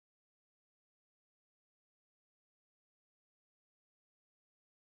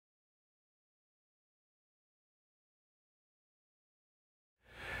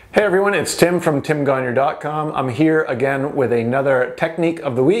Hey everyone, it's Tim from timgagnon.com. I'm here again with another technique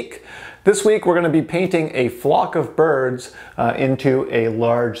of the week. This week we're going to be painting a flock of birds into a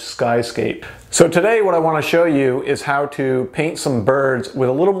large skyscape. So today what I want to show you is how to paint some birds with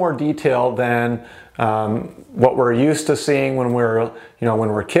a little more detail than what we're used to seeing when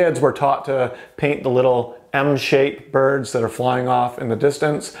we're kids. We're taught to paint the little M-shaped birds that are flying off in the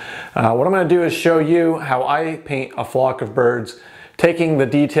distance. What I'm going to do is show you how I paint a flock of birds, taking the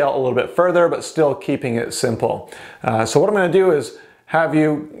detail a little bit further, but still keeping it simple. So what I'm going to do is have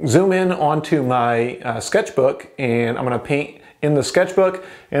you zoom in onto my sketchbook, and I'm going to paint in the sketchbook,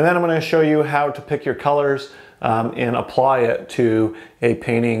 and then I'm going to show you how to pick your colors and apply it to a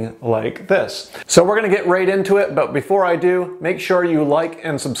painting like this. So we're going to get right into it, but before I do, make sure you like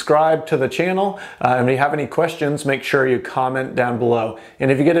and subscribe to the channel. And if you have any questions, make sure you comment down below.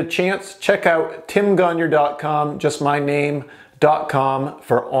 And if you get a chance, check out timgagnon.com, just my name, .com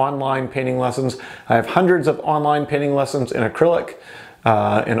for online painting lessons. I have hundreds of online painting lessons in acrylic,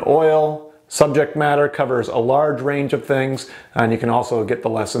 in oil. Subject matter covers a large range of things, and you can also get the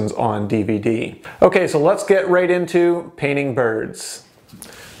lessons on DVD. Okay, so let's get right into painting birds.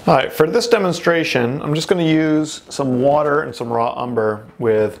 All right, for this demonstration, I'm just going to use some water and some raw umber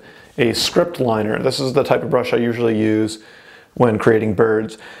with a script liner. This is the type of brush I usually use when creating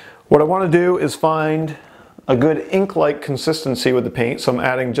birds. What I want to do is find a good ink-like consistency with the paint, so I'm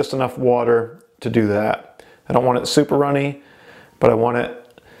adding just enough water to do that. I don't want it super runny, but I want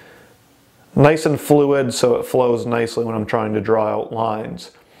it nice and fluid so it flows nicely when I'm trying to draw out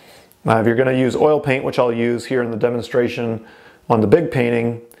lines. Now, if you're going to use oil paint, which I'll use here in the demonstration on the big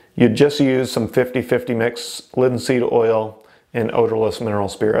painting, you just use some 50-50 mix linseed oil and odorless mineral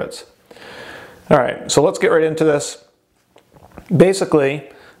spirits. All right, so let's get right into this. Basically,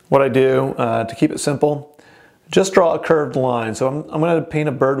 what I do to keep it simple, just draw a curved line. So I'm going to paint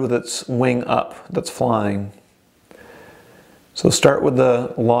a bird with its wing up that's flying. So start with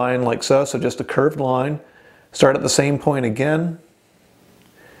the line like so, so just a curved line. Start at the same point again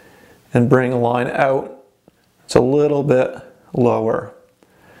and bring a line out. It's a little bit lower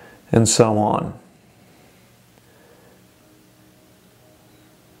and so on.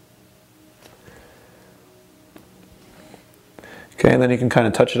 Okay, and then you can kind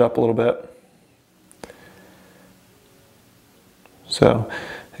of touch it up a little bit. So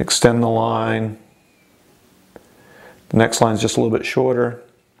extend the line. The next line is just a little bit shorter,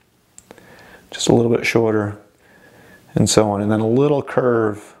 just a little bit shorter, and so on. And then a little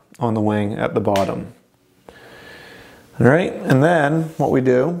curve on the wing at the bottom. All right, and then what we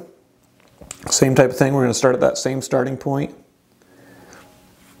do, same type of thing, we're going to start at that same starting point.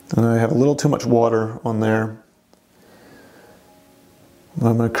 And I have a little too much water on there.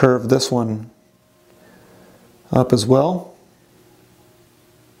 I'm going to curve this one up as well.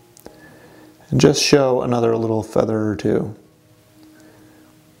 And just show another little feather or two.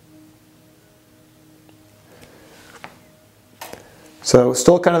 So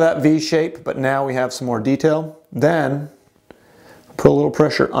still kind of that V shape, but now we have some more detail. Then put a little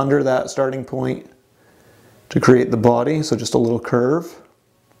pressure under that starting point to create the body, so just a little curve.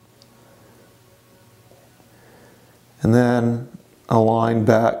 And then a line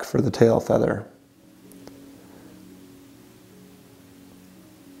back for the tail feather.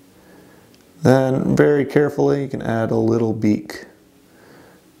 Then, very carefully, you can add a little beak.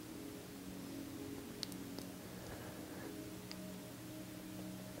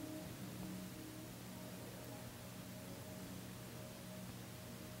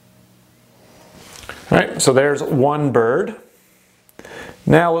 All right, so there's one bird.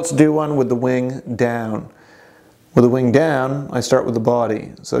 Now let's do one with the wing down. With the wing down, I start with the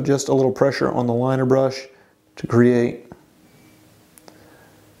body. So just a little pressure on the liner brush to create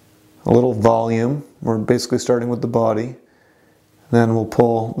a little volume. We're basically starting with the body. Then we'll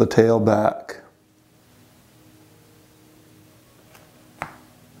pull the tail back. And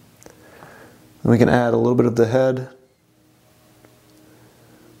we can add a little bit of the head.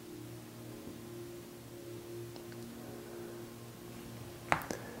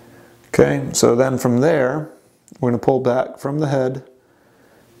 Okay, so then from there, we're going to pull back from the head.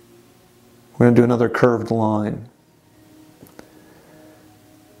 We're going to do another curved line.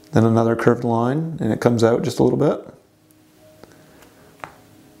 Then another curved line, and it comes out just a little bit.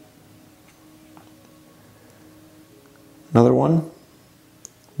 Another one,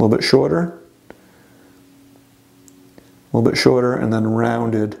 a little bit shorter, and then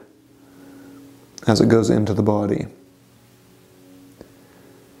rounded as it goes into the body.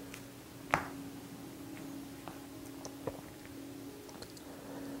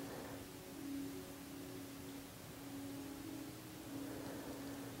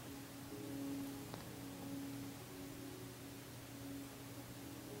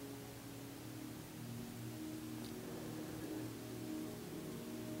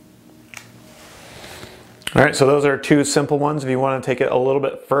 All right, so those are two simple ones. If you want to take it a little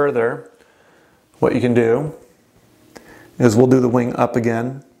bit further, what you can do is we'll do the wing up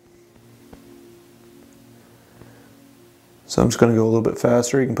again. So I'm just going to go a little bit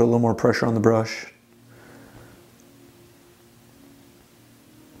faster. You can put a little more pressure on the brush.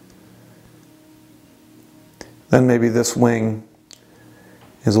 Then maybe this wing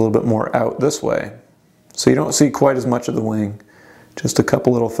is a little bit more out this way. So you don't see quite as much of the wing, just a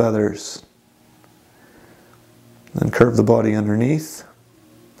couple little feathers. Then curve the body underneath,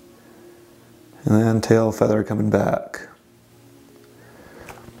 and then tail feather coming back.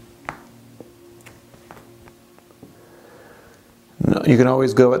 You can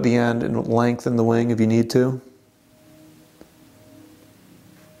always go at the end and lengthen the wing if you need to.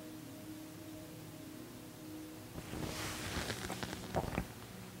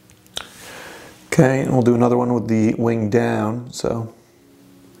 Okay, and we'll do another one with the wing down. So,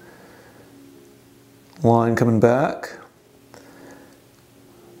 line coming back.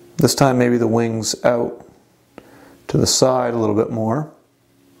 This time maybe the wing's out to the side a little bit more.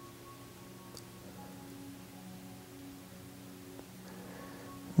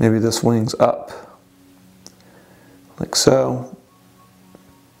 Maybe this wing's up, like so.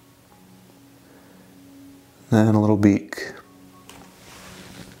 And a little beak.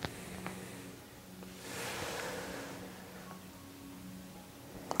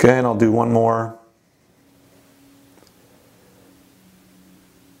 Okay, and I'll do one more.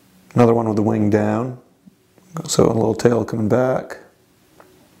 Another one with the wing down. So a little tail coming back.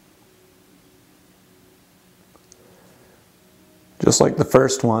 Just like the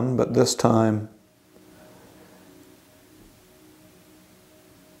first one, but this time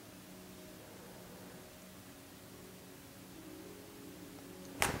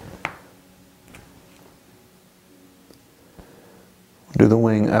do the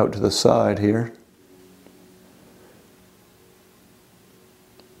wing out to the side here.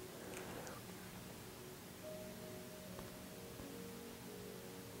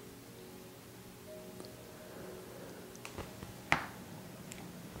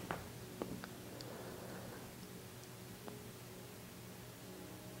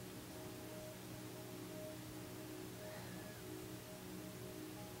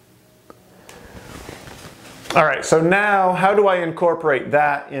 All right, so now how do I incorporate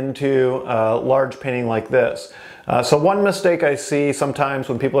that into a large painting like this? So one mistake I see sometimes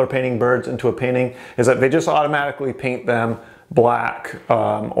when people are painting birds into a painting is that they just automatically paint them black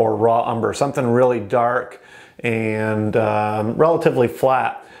or raw umber, something really dark and relatively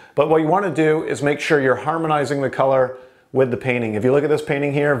flat. But what you want to do is make sure you're harmonizing the color with the painting. If you look at this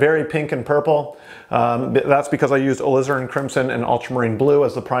painting here, very pink and purple, that's because I used alizarin crimson and ultramarine blue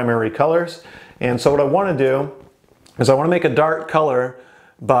as the primary colors. And so what I want to do is I want to make a dark color,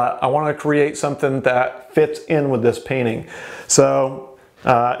 but I want to create something that fits in with this painting. So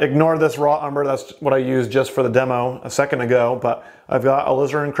ignore this raw umber, that's what I used just for the demo a second ago, but I've got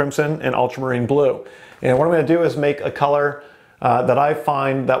alizarin crimson and ultramarine blue. And what I'm going to do is make a color that I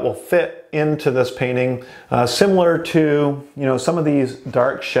find that will fit into this painting, similar to, you know, some of these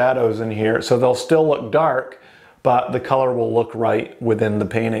dark shadows in here. So they'll still look dark, but the color will look right within the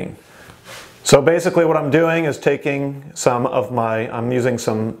painting. So basically what I'm doing is taking some of I'm using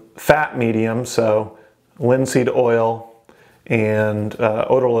some fat medium, so linseed oil and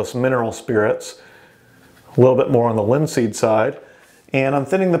odorless mineral spirits, a little bit more on the linseed side, and I'm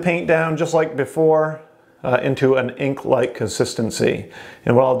thinning the paint down just like before into an ink-like consistency.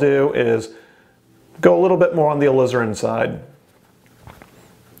 And what I'll do is go a little bit more on the alizarin side.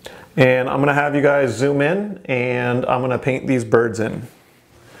 And I'm going to have you guys zoom in and I'm going to paint these birds in.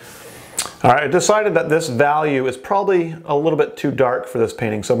 All right, I decided that this value is probably a little bit too dark for this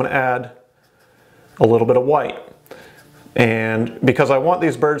painting, so I'm going to add a little bit of white. And because I want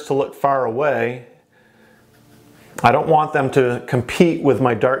these birds to look far away, I don't want them to compete with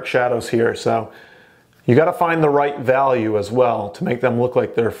my dark shadows here, so you got to find the right value as well to make them look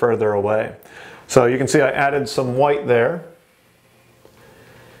like they're further away. So you can see I added some white there.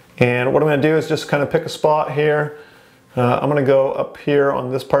 And what I'm going to do is just kind of pick a spot here. I'm going to go up here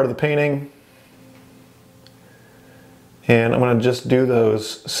on this part of the painting, and I'm going to just do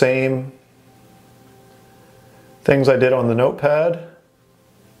those same things I did on the notepad.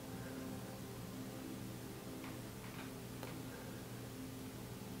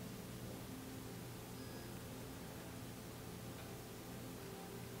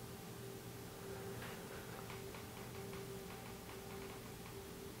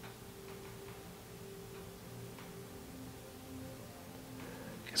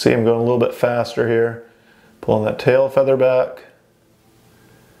 See, I'm going a little bit faster here, pulling that tail feather back,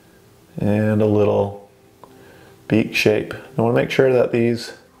 and a little beak shape. I want to make sure that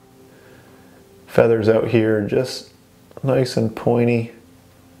these feathers out here are just nice and pointy.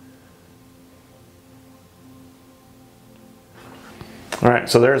 All right,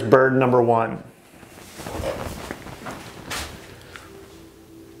 so there's bird number one.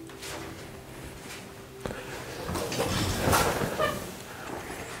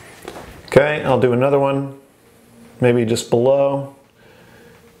 Okay, I'll do another one, maybe just below.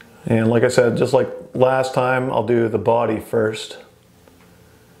 And like I said, just like last time, I'll do the body first.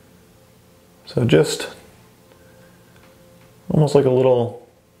 So just almost like a little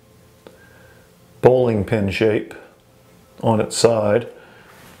bowling pin shape on its side.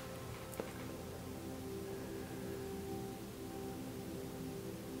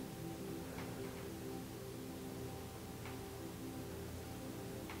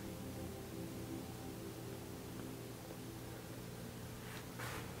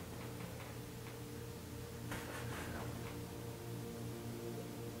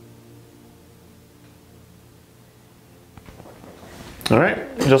 All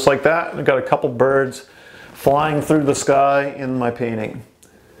right, just like that, I've got a couple birds flying through the sky in my painting.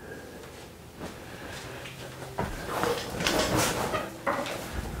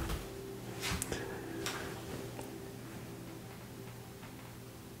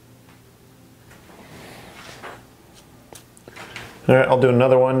 All right, I'll do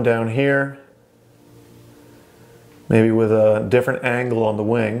another one down here, maybe with a different angle on the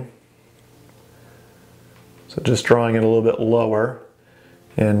wing. So just drawing it a little bit lower.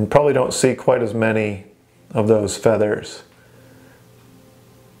 And probably don't see quite as many of those feathers.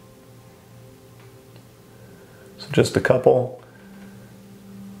 So just a couple.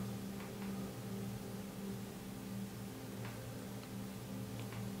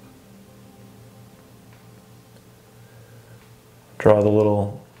 Draw the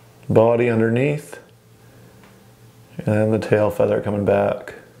little body underneath. And then the tail feather coming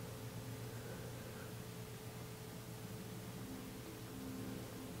back.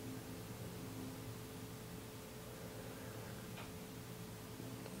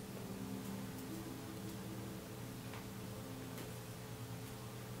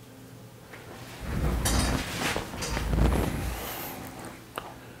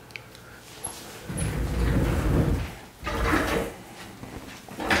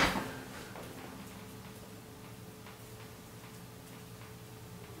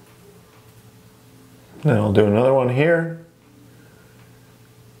 Then I'll do another one here.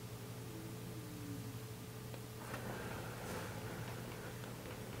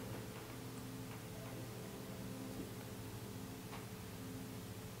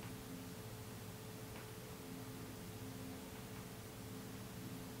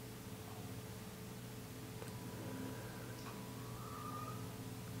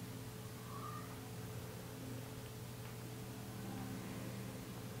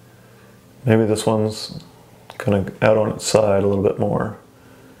 Maybe this one's kind of out on its side a little bit more.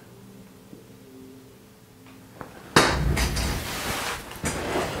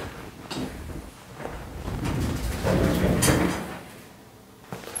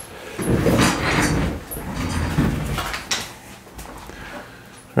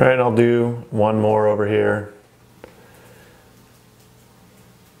 All right, I'll do one more over here.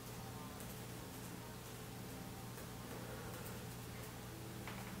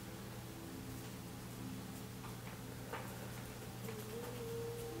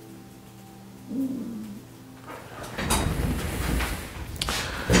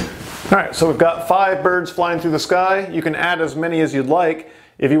 All right, so we've got 5 birds flying through the sky. You can add as many as you'd like.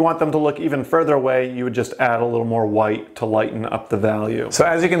 If you want them to look even further away, you would just add a little more white to lighten up the value. So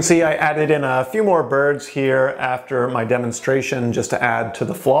as you can see, I added in a few more birds here after my demonstration just to add to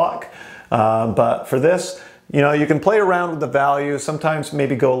the flock. But for this, you can play around with the value. Sometimes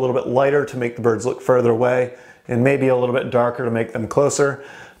maybe go a little bit lighter to make the birds look further away, and maybe a little bit darker to make them closer.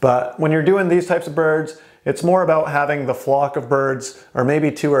 But when you're doing these types of birds, it's more about having the flock of birds, or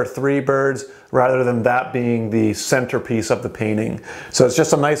maybe 2 or 3 birds, rather than that being the centerpiece of the painting. So it's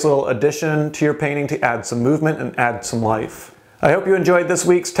just a nice little addition to your painting to add some movement and add some life. I hope you enjoyed this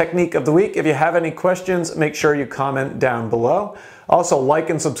week's Technique of the Week. If you have any questions, make sure you comment down below. Also, like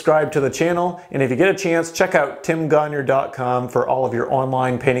and subscribe to the channel, and if you get a chance, check out timgagnon.com for all of your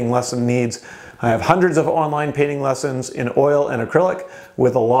online painting lesson needs. I have hundreds of online painting lessons in oil and acrylic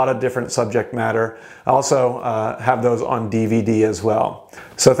with a lot of different subject matter. I also have those on DVD as well.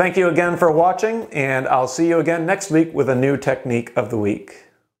 So thank you again for watching, and I'll see you again next week with a new Technique of the Week.